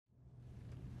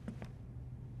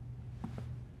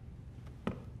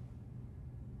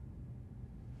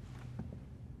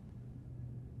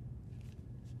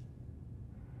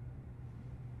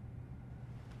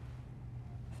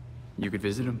You could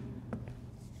visit him.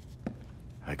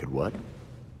 I could what?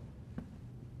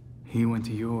 He went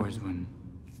to yours when...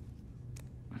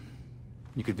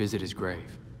 You could visit his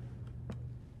grave.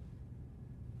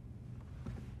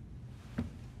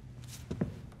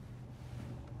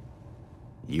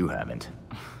 You haven't.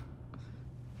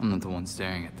 I'm not the one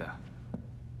staring at the...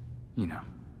 you know.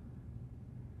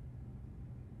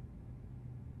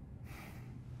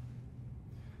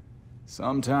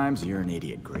 Sometimes you're an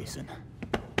idiot, Grayson.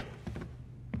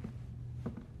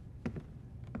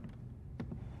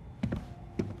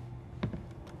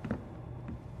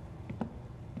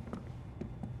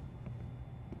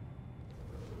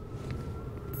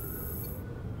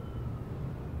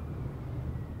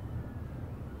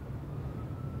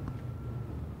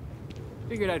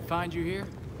 Figured I'd find you here.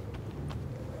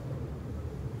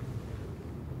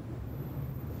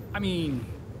 I mean,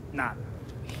 not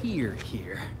here,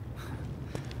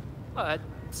 but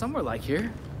somewhere like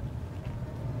here.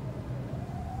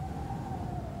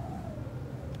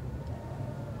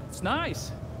 It's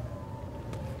nice.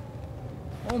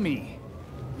 Homey.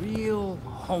 Real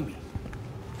homey.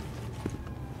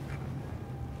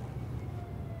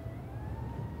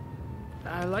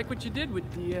 I like what you did with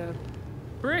the,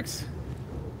 bricks.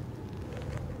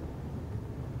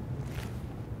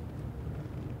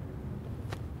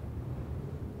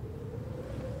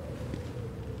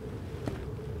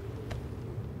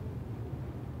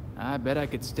 I bet I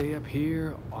could stay up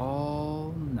here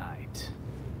all night.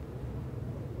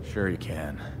 Sure you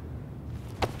can.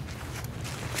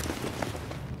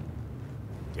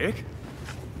 Dick?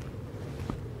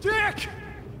 Dick!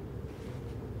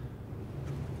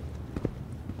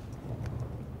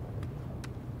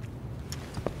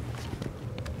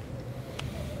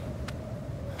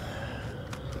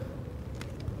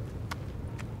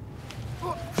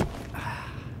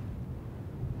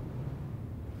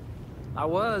 I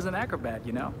was an acrobat,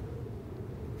 you know?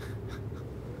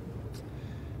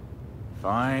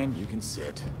 Fine, you can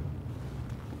sit.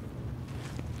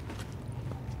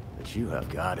 But you have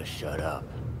got to shut up.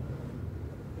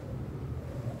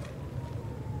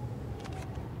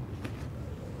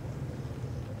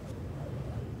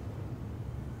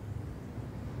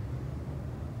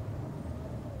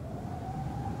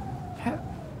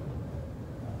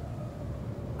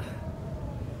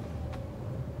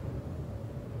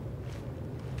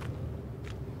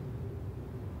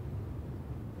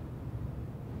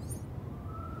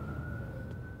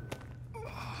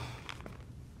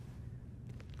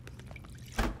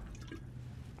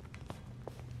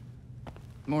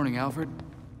 Morning, Alfred.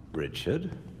 Richard?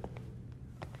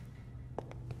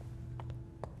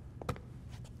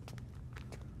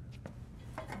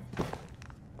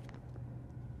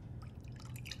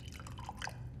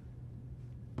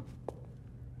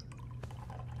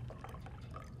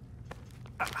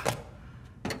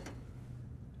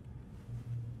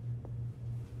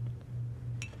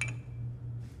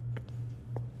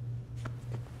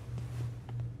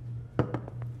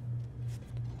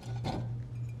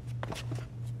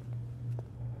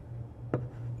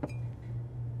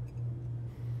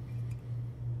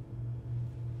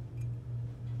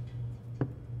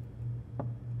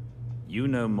 You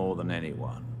know more than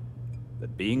anyone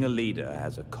that being a leader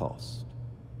has a cost.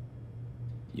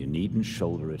 You needn't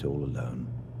shoulder it all alone.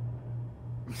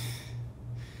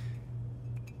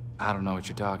 I don't know what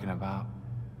you're talking about.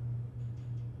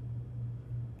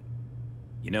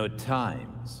 You know, at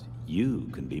times, you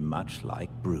can be much like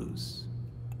Bruce.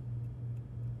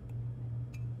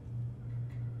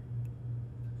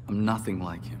 I'm nothing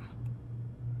like him.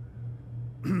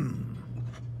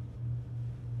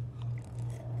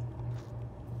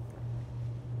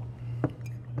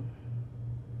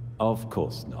 Of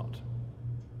course not.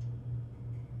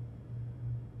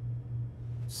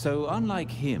 So,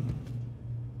 unlike him,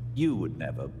 you would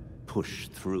never push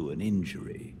through an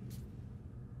injury.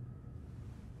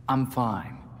 I'm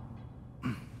fine.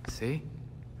 See?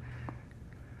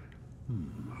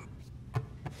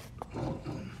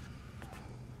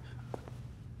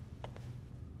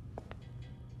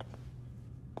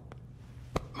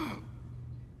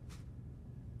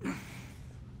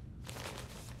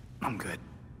 I'm good.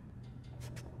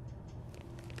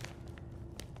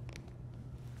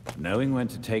 Knowing when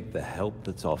to take the help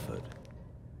that's offered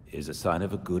is a sign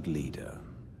of a good leader.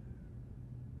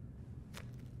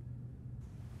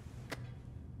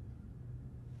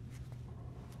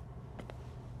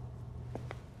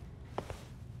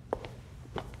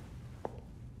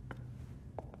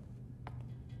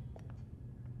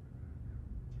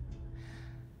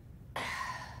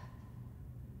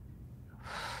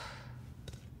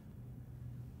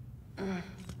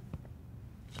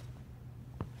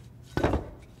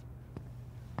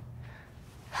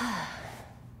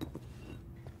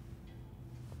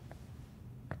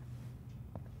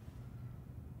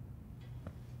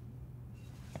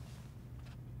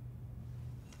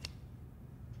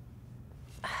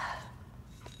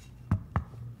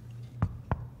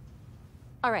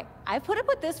 All right, I've put up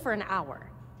with this for an hour.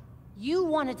 You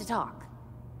wanted to talk.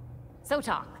 So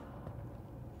talk.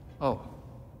 Oh,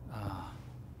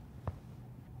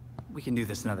 we can do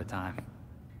this another time.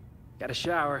 Got a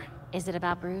shower. Is it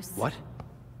about Bruce? What?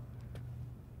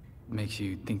 Makes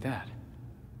you think that?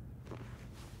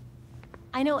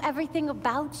 I know everything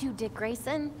about you, Dick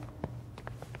Grayson.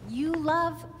 You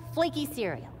love flaky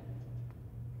cereal.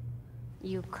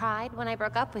 You cried when I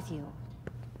broke up with you.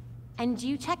 And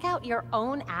you check out your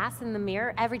own ass in the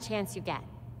mirror every chance you get.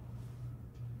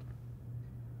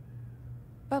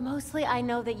 But mostly I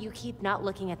know that you keep not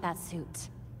looking at that suit.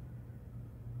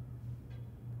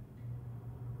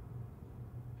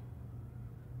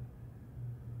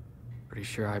 Pretty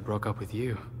sure I broke up with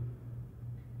you.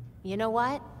 You know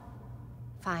what?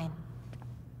 Fine.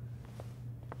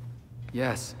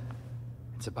 Yes,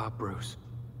 it's about Bruce.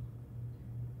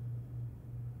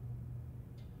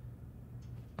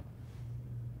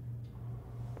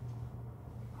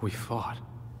 We fought.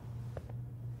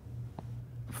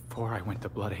 Before I went to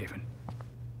Bloodhaven.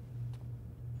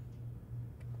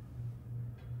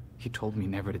 He told me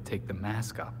never to take the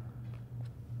mask up.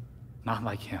 Not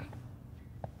like him.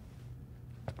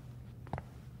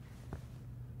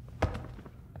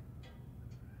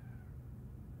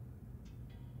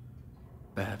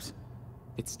 Babs,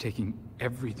 it's taking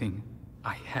everything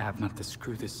I have not to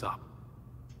screw this up.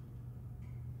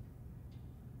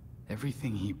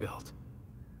 Everything he built.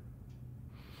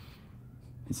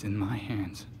 It's in my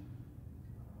hands.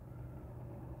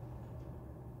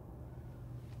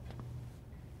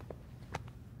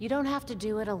 You don't have to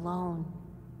do it alone,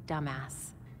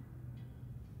 dumbass.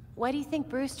 Why do you think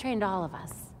Bruce trained all of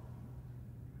us?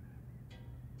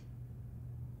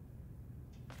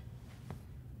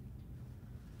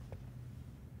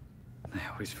 I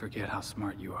always forget how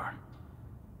smart you are.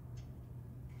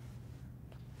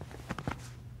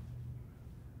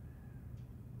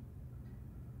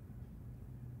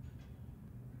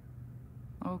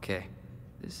 Okay,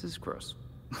 this is gross.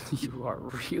 You are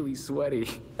really sweaty.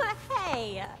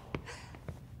 Hey!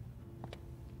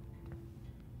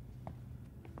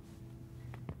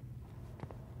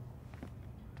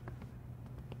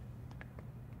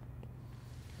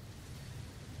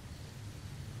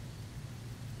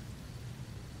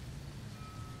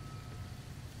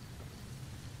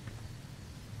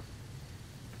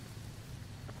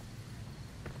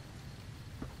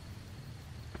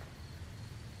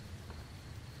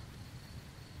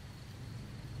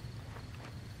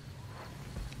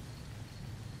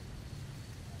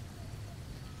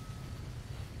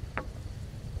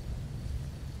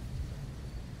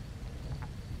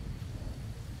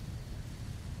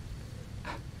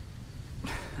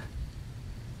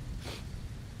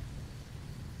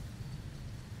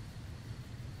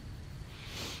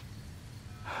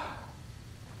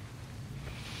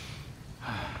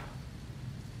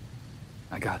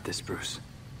 I got this, Bruce.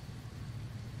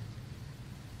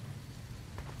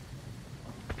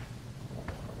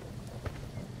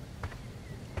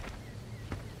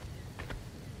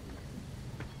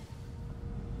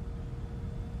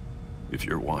 If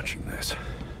you're watching this,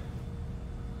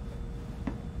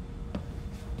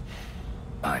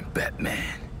 I'm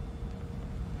Batman.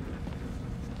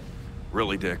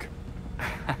 really, Dick?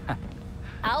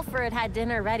 Alfred had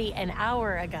dinner ready an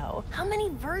hour ago. How many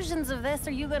versions of this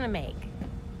are you gonna make?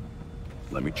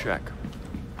 Let me check.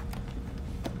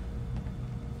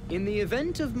 In the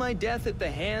event of my death at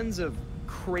the hands of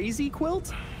Crazy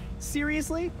Quilt?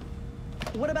 Seriously?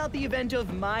 What about the event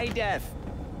of my death?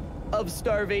 Of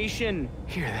starvation?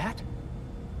 Hear that?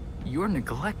 You're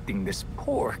neglecting this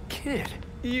poor kid.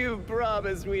 You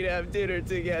promised we'd have dinner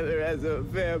together as a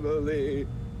family.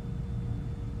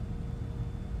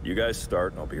 You guys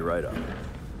start, and I'll be right up.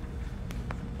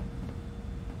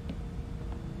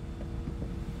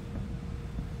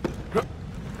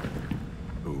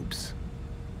 Oops.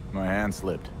 My hand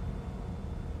slipped.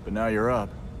 But now you're up,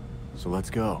 so let's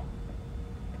go.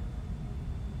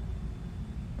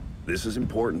 This is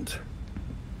important.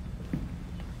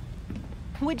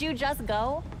 Would you just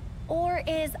go? Or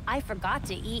is I forgot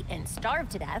to eat and starve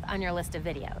to death on your list of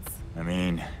videos? I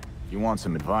mean, if you want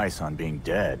some advice on being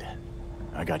dead,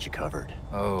 I got you covered.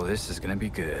 Oh, this is gonna be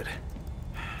good.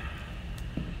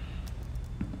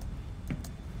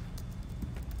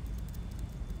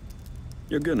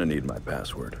 You're gonna need my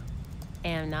password.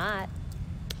 Am not.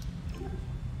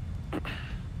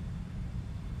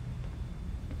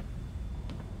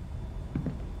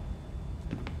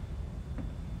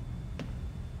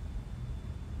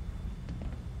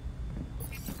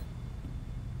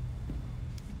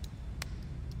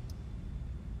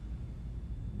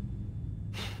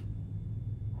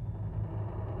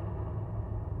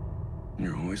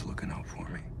 You're always looking out for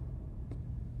me.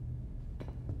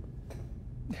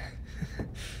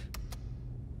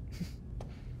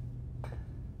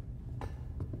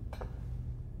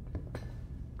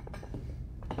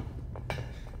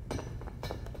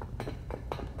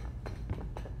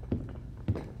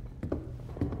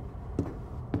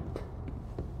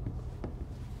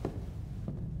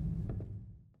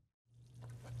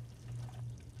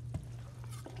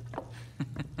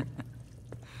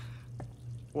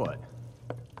 What?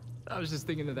 I was just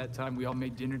thinking of that time we all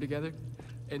made dinner together,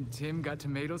 and Tim got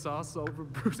tomato sauce all over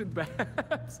Bruce and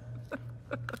Babs.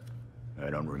 I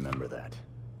don't remember that.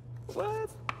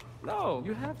 What? No,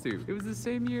 you have to. It was the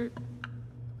same year.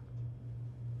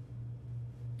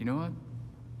 You know what?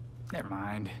 Never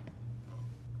mind.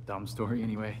 Dumb story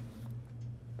anyway.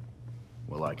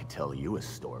 Well, I could tell you a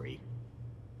story.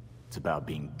 It's about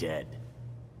being dead,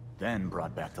 then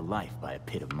brought back to life by a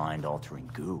pit of mind-altering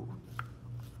goo.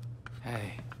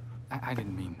 Hey, I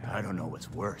didn't mean... I don't know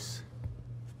what's worse.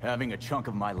 Having a chunk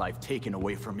of my life taken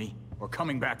away from me, or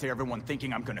coming back to everyone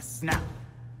thinking I'm gonna snap.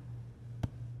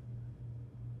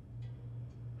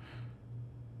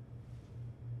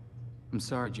 I'm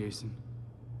sorry, Jason.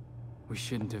 We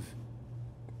shouldn't have...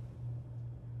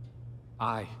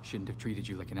 I shouldn't have treated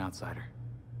you like an outsider.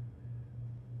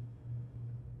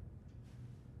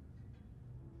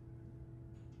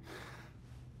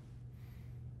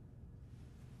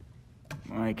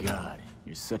 My God,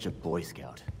 you're such a Boy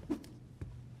Scout.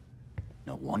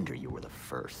 No wonder you were the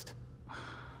first.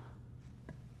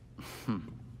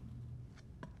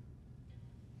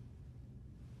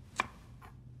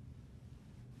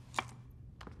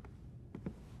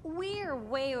 We're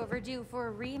way overdue for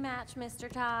a rematch,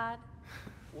 Mr. Todd.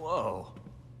 Whoa.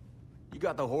 You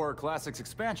got the Horror Classics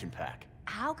expansion pack.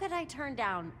 How could I turn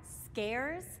down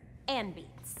scares and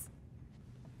beats?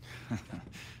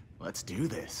 Let's do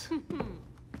this.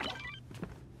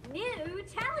 New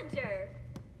challenger!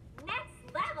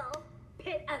 Next level,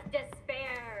 Pit of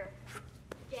Despair!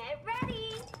 Get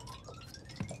ready!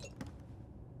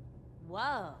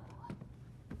 Whoa.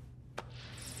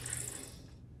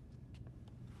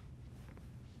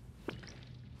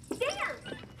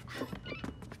 Dance!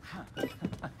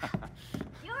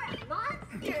 You're a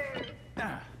monster!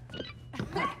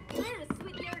 Let loose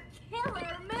with your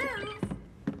killer moves!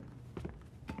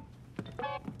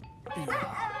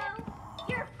 Uh-oh!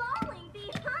 You're falling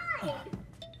behind!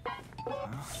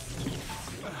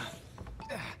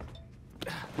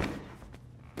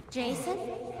 Jason?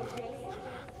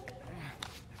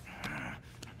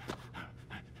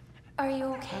 Are you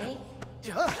okay?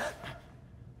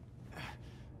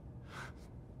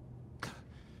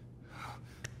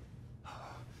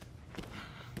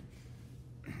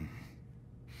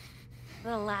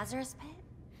 The Lazarus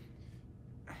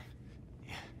Pit?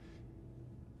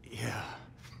 Yeah.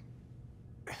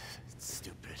 It's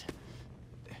stupid.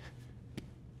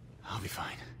 I'll be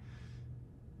fine.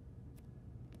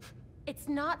 It's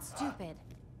not stupid.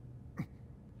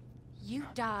 You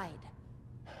died.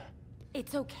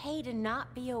 It's okay to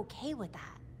not be okay with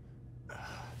that.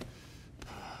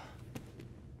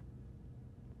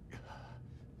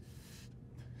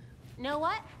 Know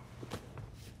what?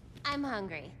 I'm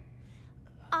hungry.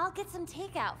 I'll get some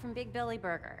takeout from Big Billy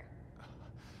Burger.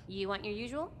 You want your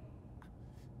usual?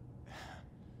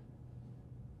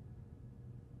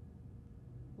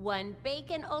 One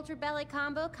bacon ultra belly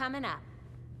combo coming up.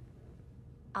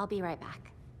 I'll be right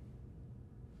back.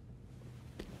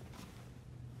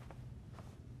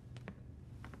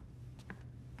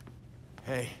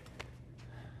 Hey.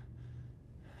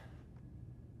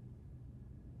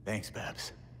 Thanks,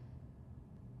 Babs.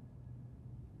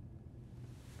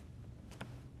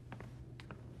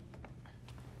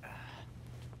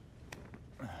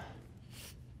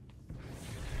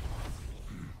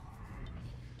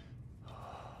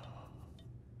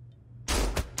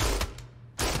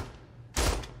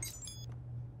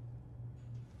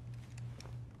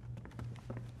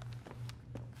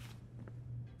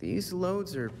 These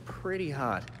loads are pretty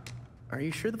hot. Are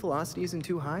you sure the velocity isn't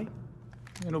too high?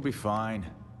 It'll be fine.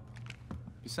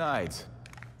 Besides,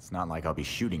 it's not like I'll be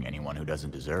shooting anyone who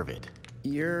doesn't deserve it.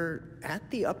 You're at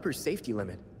the upper safety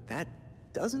limit. That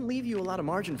doesn't leave you a lot of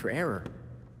margin for error.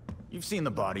 You've seen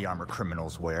the body armor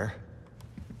criminals wear.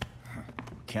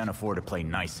 Can't afford to play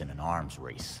nice in an arms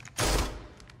race.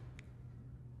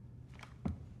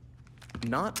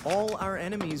 Not all our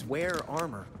enemies wear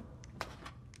armor.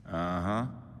 Uh-huh.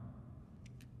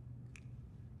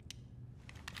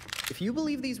 If you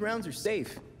believe these rounds are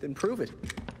safe, then prove it.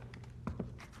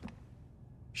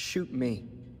 Shoot me.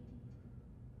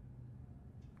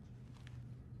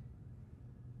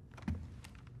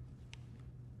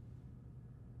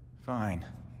 Fine.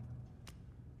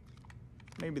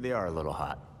 Maybe they are a little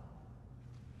hot.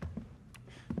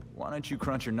 Why don't you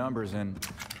crunch your numbers and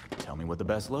tell me what the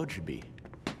best load should be?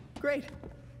 Great.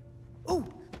 Oh,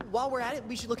 while we're at it,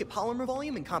 we should look at polymer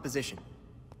volume and composition.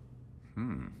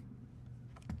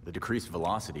 The decreased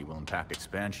velocity will impact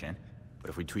expansion, but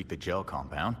if we tweak the gel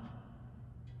compound,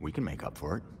 we can make up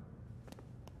for it.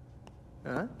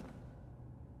 Huh?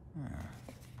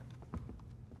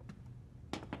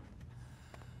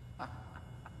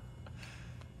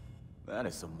 That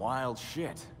is some wild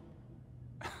shit.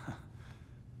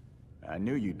 I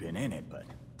knew you'd been in it, but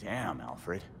damn,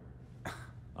 Alfred.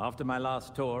 After my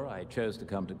last tour, I chose to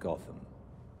come to Gotham.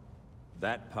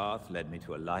 That path led me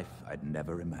to a life I'd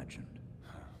never imagined.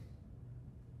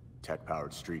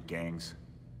 Tech-powered street gangs,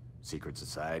 secret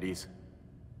societies,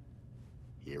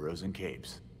 heroes in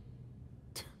capes.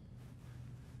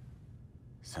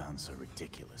 Sounds so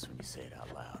ridiculous when you say it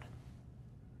out loud.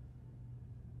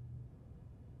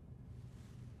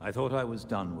 I thought I was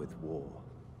done with war.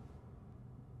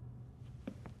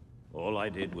 All I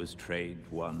did was trade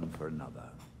one for another.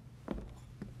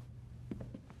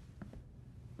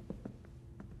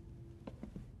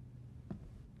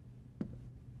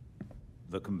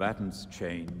 The combatants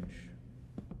change,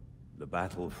 the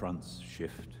battlefronts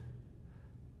shift,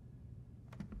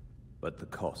 but the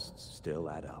costs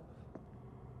still add up.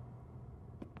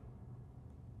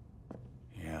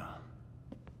 Yeah.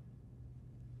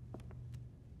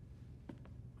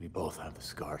 We both have the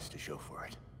scars to show for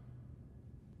it.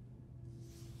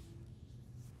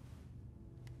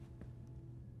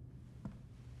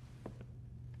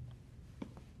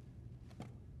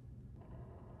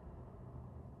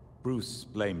 Bruce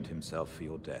blamed himself for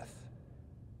your death,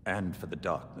 and for the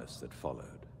darkness that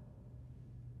followed.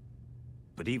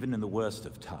 But even in the worst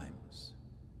of times,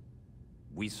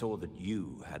 we saw that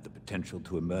you had the potential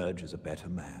to emerge as a better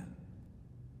man.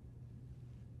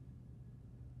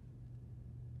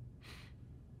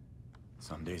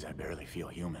 Some days I barely feel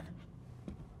human.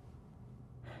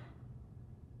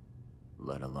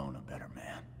 Let alone a better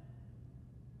man.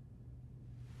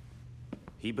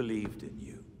 He believed in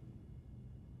you,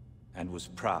 and was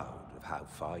proud of how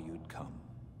far you'd come.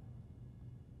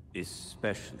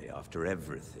 Especially after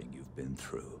everything you've been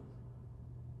through.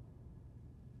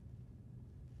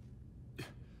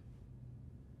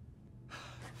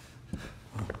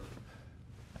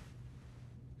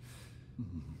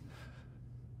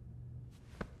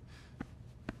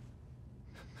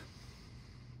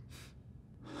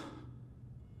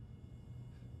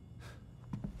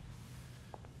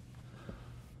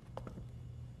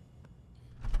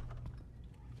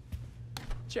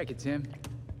 Check it, Tim.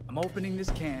 I'm opening this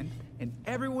can, and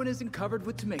everyone isn't covered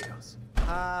with tomatoes.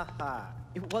 Ha ha.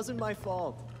 It wasn't my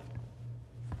fault.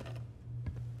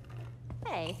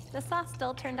 Hey, the sauce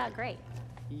still turned out great.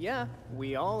 Yeah,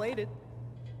 we all ate it.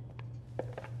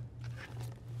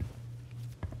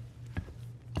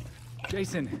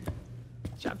 Jason,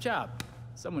 chop chop.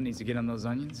 Someone needs to get on those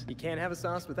onions. You can't have a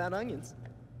sauce without onions.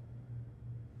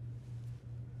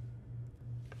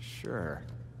 Sure.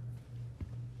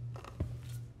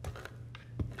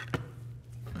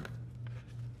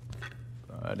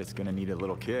 But it's gonna need a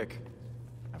little kick.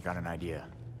 I've got an idea.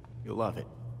 You'll love it.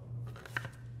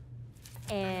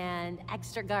 And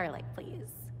extra garlic,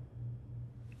 please.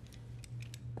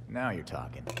 Now you're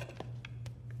talking.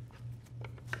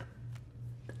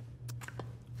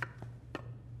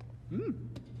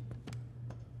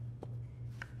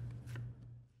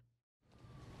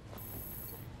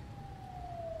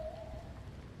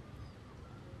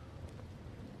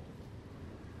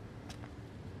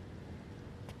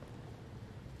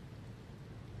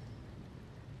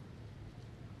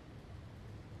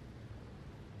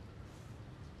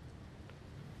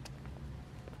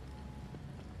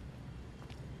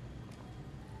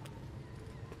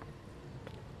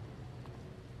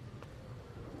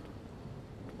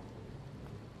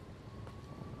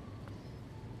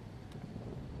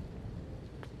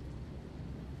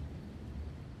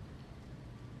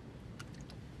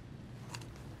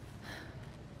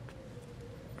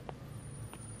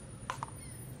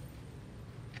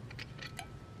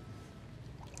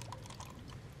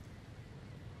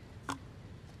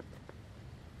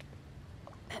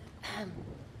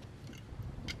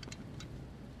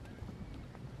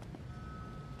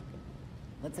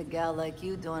 What's a gal like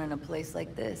you doing in a place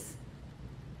like this?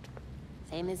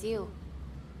 Same as you.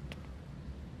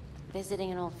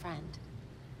 Visiting an old friend.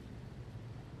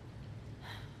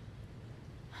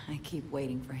 I keep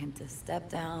waiting for him to step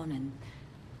down and,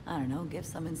 I don't know, give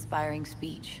some inspiring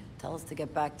speech. Tell us to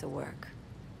get back to work.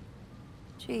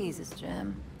 Jesus,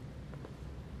 Jim.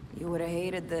 You would have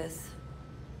hated this.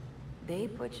 They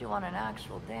put you on an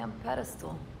actual damn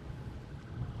pedestal.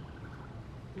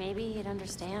 Maybe he'd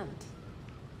understand.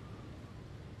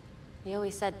 He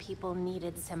always said people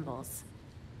needed symbols.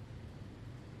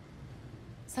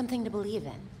 Something to believe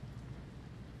in.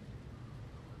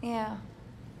 Yeah,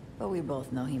 but we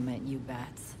both know he meant you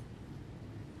bats.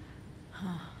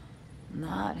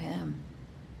 Not him.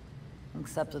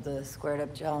 Except with the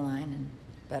squared-up jawline and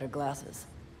better glasses.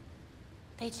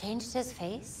 They changed his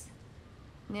face?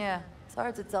 Yeah, it's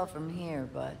hard to tell from here,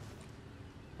 but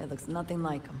it looks nothing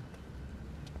like him.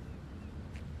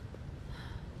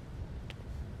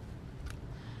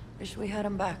 Wish we had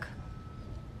him back.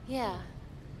 Yeah.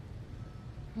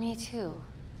 Me too.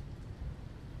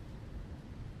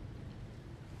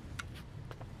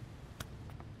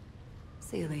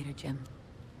 See you later, Jim.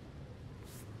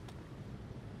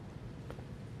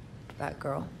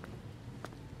 Batgirl.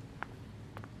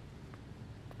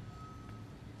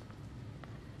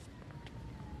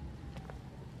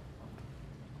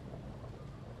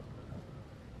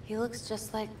 He looks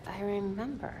just like I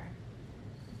remember.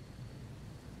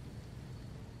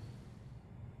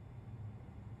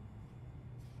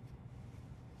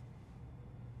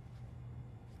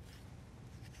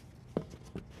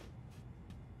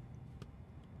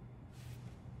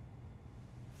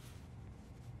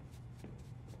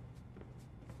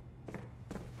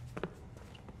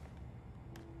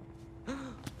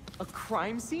 A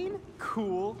crime scene?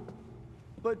 Cool.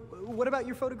 But what about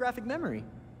your photographic memory?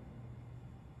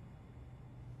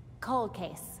 Cold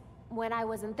case. When I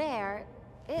wasn't there,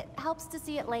 it helps to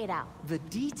see it laid out. The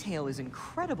detail is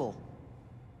incredible.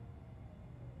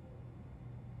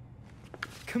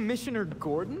 Commissioner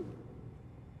Gordon?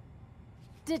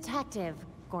 Detective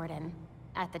Gordon,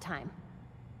 at the time.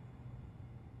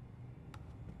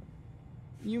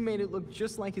 You made it look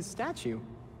just like his statue.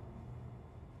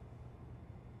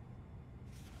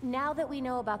 Now that we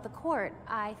know about the court,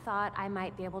 I thought I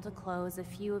might be able to close a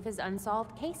few of his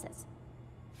unsolved cases.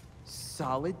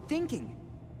 Solid thinking.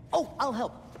 Oh, I'll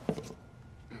help.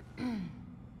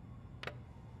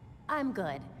 I'm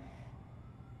good.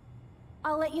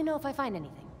 I'll let you know if I find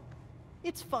anything.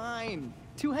 It's fine.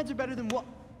 Two heads are better than one.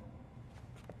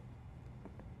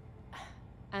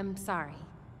 I'm sorry.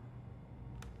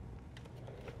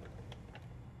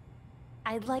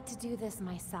 I'd like to do this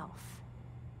myself.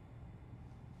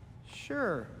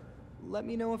 Sure. Let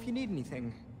me know if you need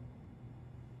anything.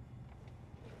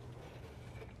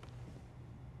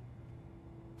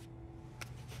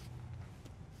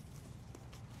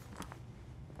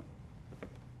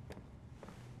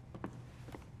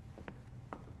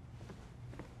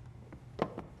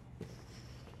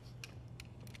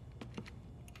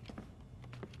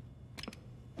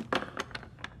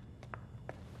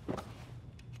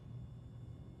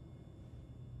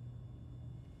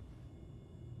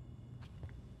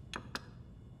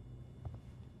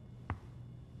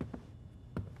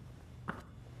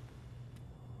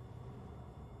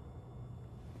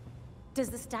 Does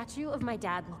the statue of my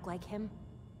dad look like him?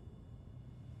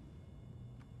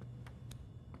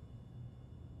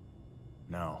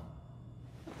 No.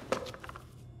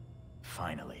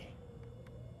 Finally.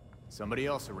 Somebody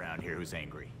else around here who's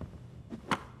angry.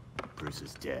 Bruce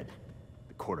is dead.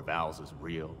 The Court of Owls is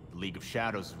real. The League of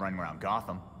Shadows is running around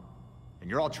Gotham. And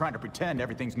you're all trying to pretend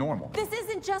everything's normal. This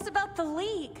isn't just about the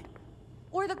League.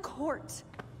 Or the court.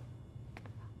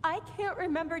 I can't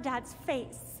remember Dad's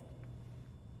face.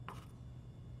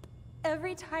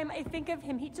 Every time I think of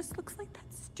him, he just looks like that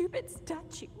stupid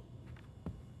statue.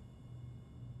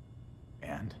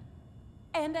 And?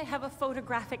 And I have a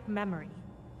photographic memory.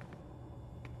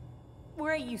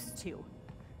 Where I used to.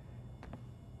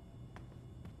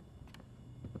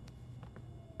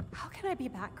 How can I be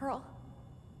Batgirl?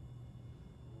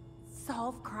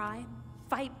 Solve crime,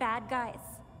 fight bad guys.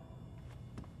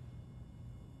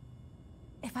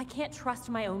 If I can't trust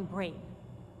my own brain.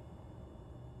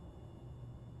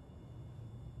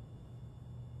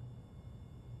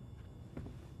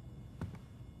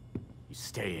 You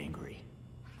stay angry.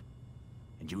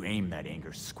 And you aim that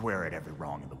anger square at every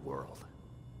wrong in the world.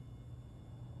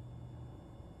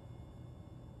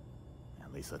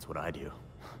 At least that's what I do.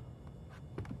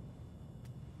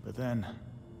 But then...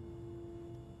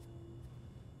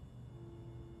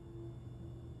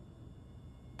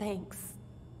 Thanks,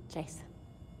 Jason.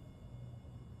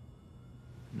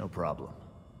 No problem.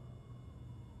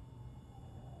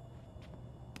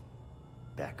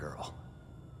 Batgirl.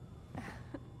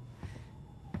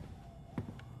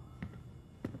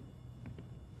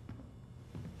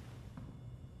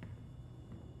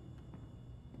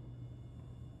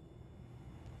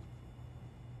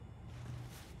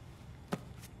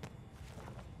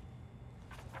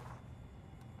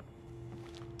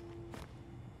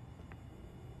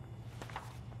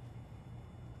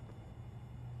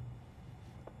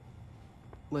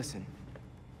 Listen,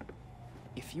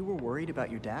 if you were worried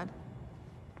about your dad,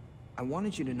 I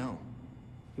wanted you to know.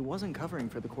 He wasn't covering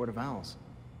for the Court of Owls.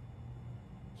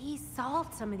 He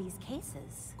solved some of these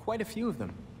cases. Quite a few of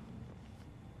them.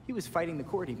 He was fighting the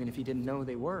court even if he didn't know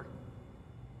they were.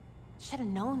 Should have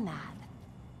known that.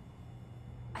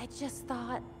 I just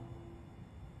thought...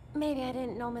 maybe I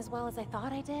didn't know him as well as I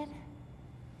thought I did.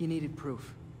 You needed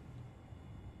proof.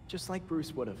 Just like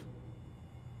Bruce would have.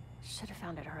 Should have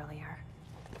found it earlier.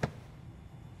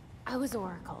 I was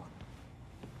Oracle.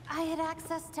 I had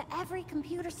access to every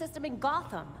computer system in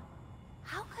Gotham.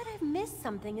 How could I have missed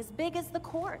something as big as the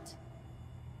court?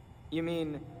 You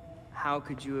mean, how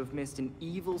could you have missed an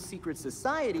evil secret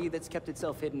society that's kept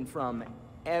itself hidden from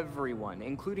everyone,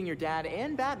 including your dad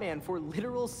and Batman, for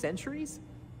literal centuries?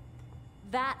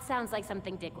 That sounds like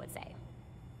something Dick would say.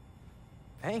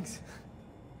 Thanks.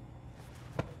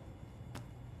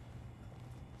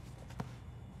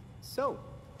 So,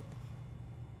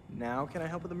 now can I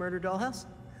help with the murder dollhouse?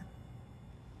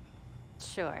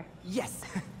 Sure. Yes!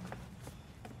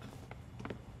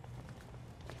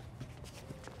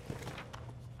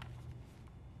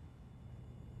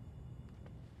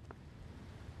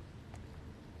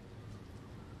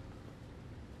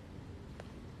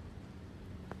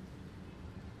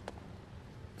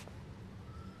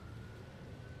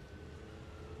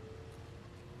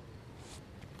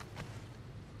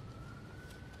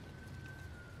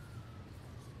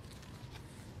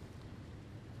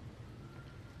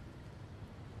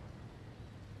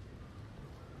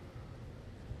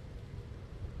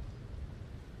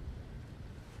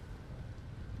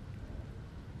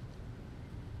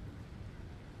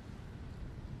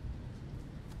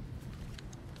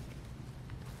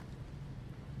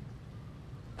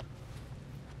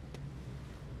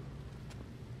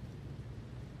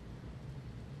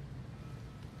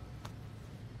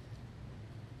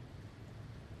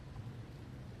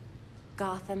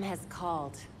 Gotham has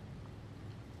called.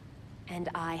 And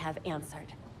I have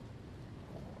answered.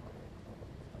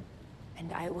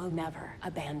 And I will never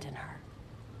abandon her.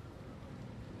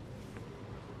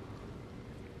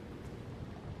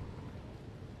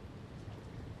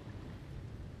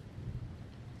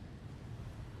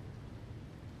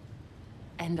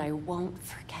 And I won't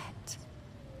forget.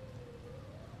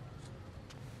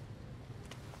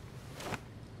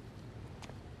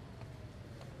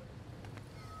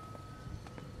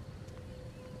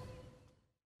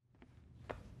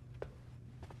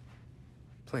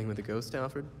 Playing with a ghost,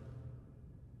 Alfred?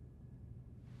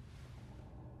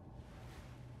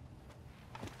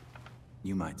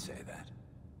 You might say that.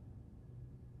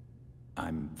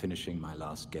 I'm finishing my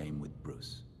last game with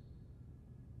Bruce.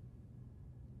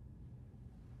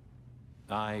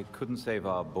 I couldn't save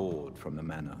our board from the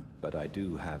manor, but I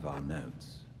do have our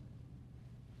notes.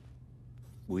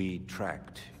 We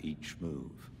tracked each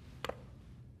move.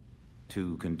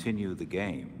 To continue the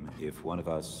game if one of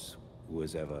us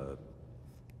was ever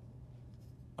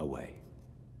away.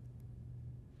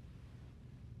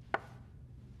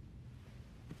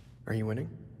 Are you winning?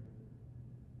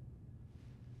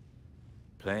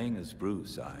 Playing as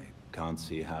Bruce, I can't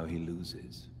see how he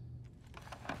loses.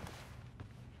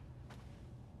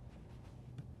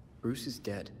 Bruce is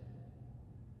dead.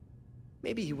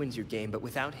 Maybe he wins your game, but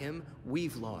without him,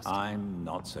 we've lost. I'm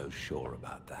not so sure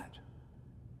about that.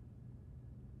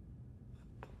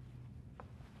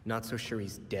 Not so sure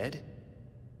he's dead?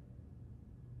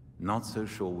 Not so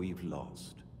sure we've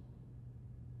lost.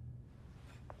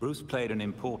 Bruce played an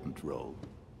important role,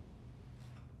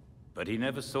 but he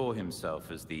never saw himself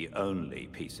as the only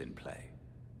piece in play.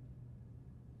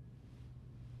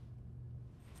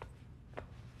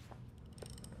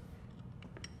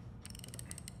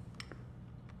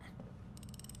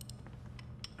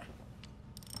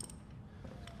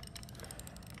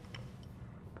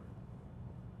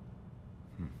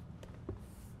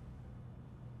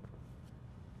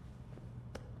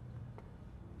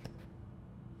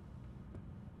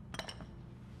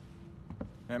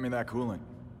 Hand me that coolant.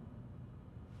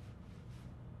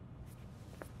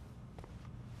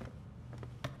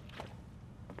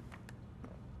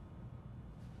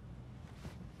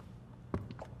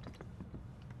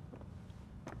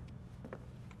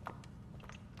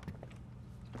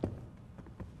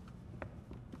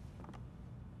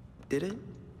 Did it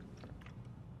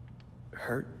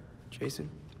hurt, Jason?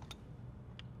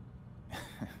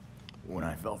 When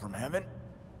I fell from heaven?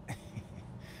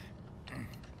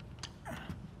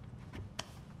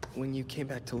 When you came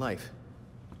back to life,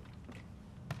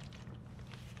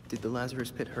 did the Lazarus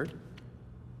pit hurt?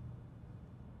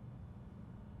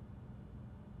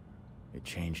 It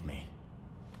changed me.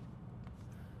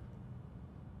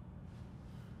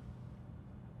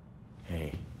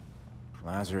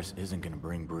 Lazarus isn't gonna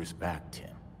bring Bruce back, Tim.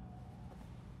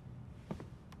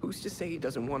 Who's to say he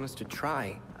doesn't want us to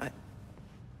try?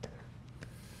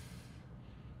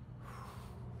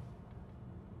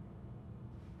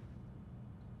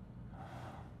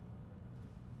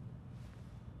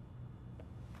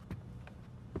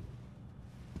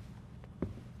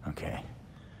 Okay.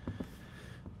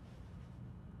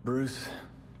 Bruce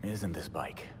isn't this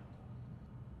bike.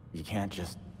 You can't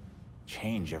just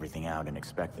change everything out and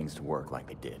expect things to work like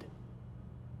they did.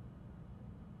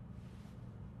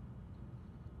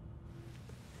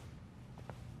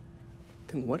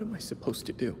 Then what am I supposed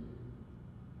to do?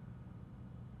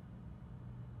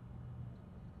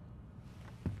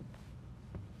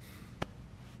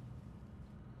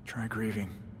 Try grieving.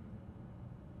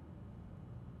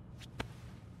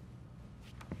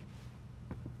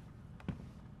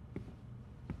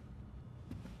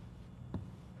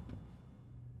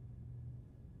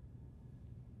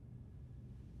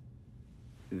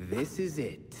 This is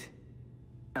it.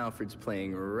 Alfred's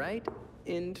playing right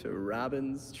into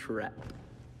Robin's trap.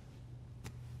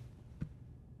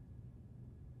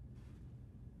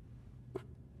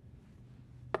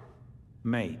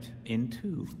 Mate, in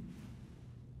two.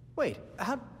 Wait,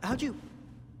 how'd you...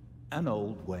 An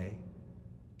old way.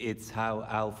 It's how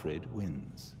Alfred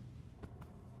wins.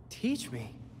 Teach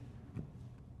me.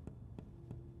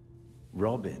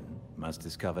 Robin must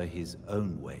discover his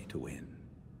own way to win.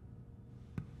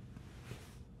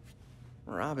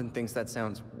 Robin thinks that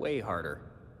sounds way harder.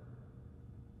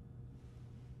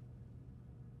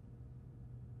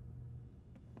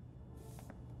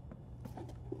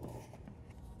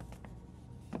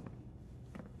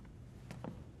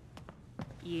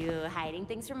 You hiding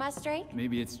things from us, Drake?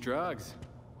 Maybe it's drugs.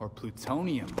 Or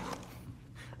plutonium.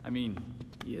 I mean,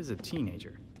 he is a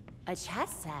teenager. A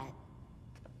chess set.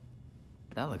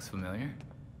 That looks familiar.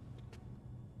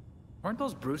 Aren't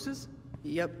those Bruce's?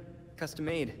 Yep, custom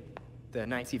made. The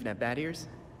Knights even have bat ears.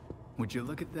 Would you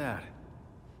look at that?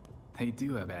 They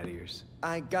do have bat ears.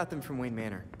 I got them from Wayne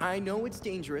Manor. I know it's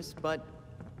dangerous, but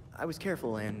I was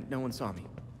careful and no one saw me.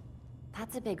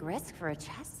 That's a big risk for a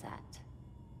chess set.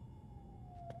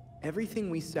 Everything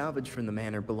we salvaged from the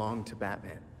manor belonged to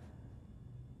Batman.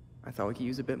 I thought we could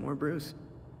use a bit more Bruce.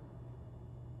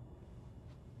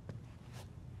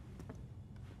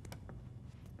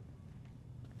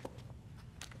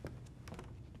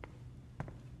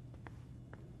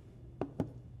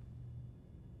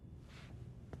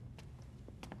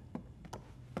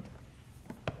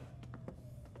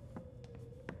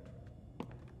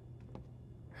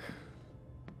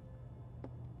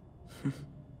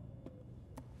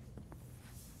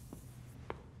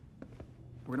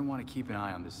 We're gonna want to keep an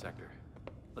eye on this sector.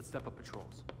 Let's step up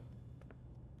patrols.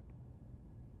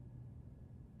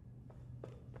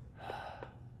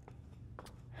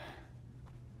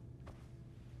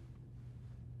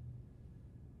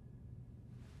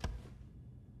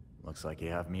 Looks like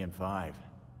you have me in 5.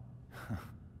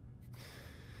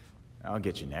 I'll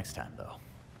get you next time, though.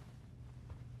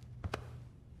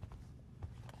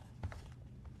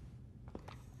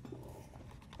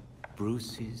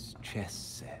 Bruce's chess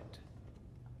set.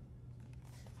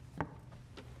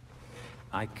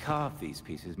 I carved these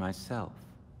pieces myself.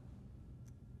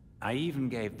 I even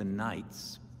gave the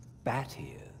knights bat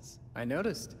ears. I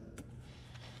noticed.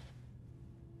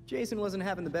 Jason wasn't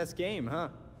having the best game, huh?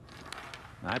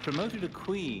 I promoted a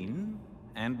queen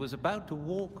and was about to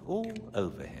walk all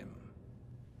over him.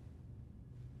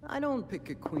 I don't pick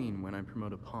a queen when I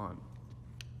promote a pawn.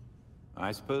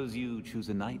 I suppose you choose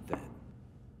a knight then.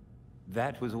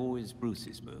 That was always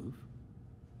Bruce's move.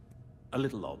 A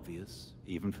little obvious,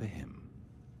 even for him.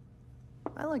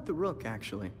 I like the rook,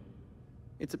 actually.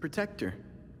 It's a protector,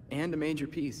 and a major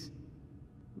piece.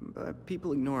 But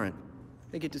people ignore it.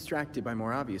 They get distracted by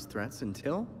more obvious threats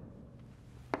until...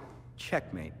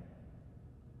 checkmate.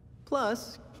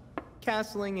 Plus,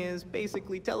 castling is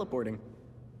basically teleporting.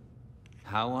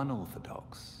 How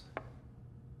unorthodox.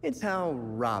 It's how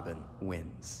Robin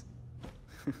wins.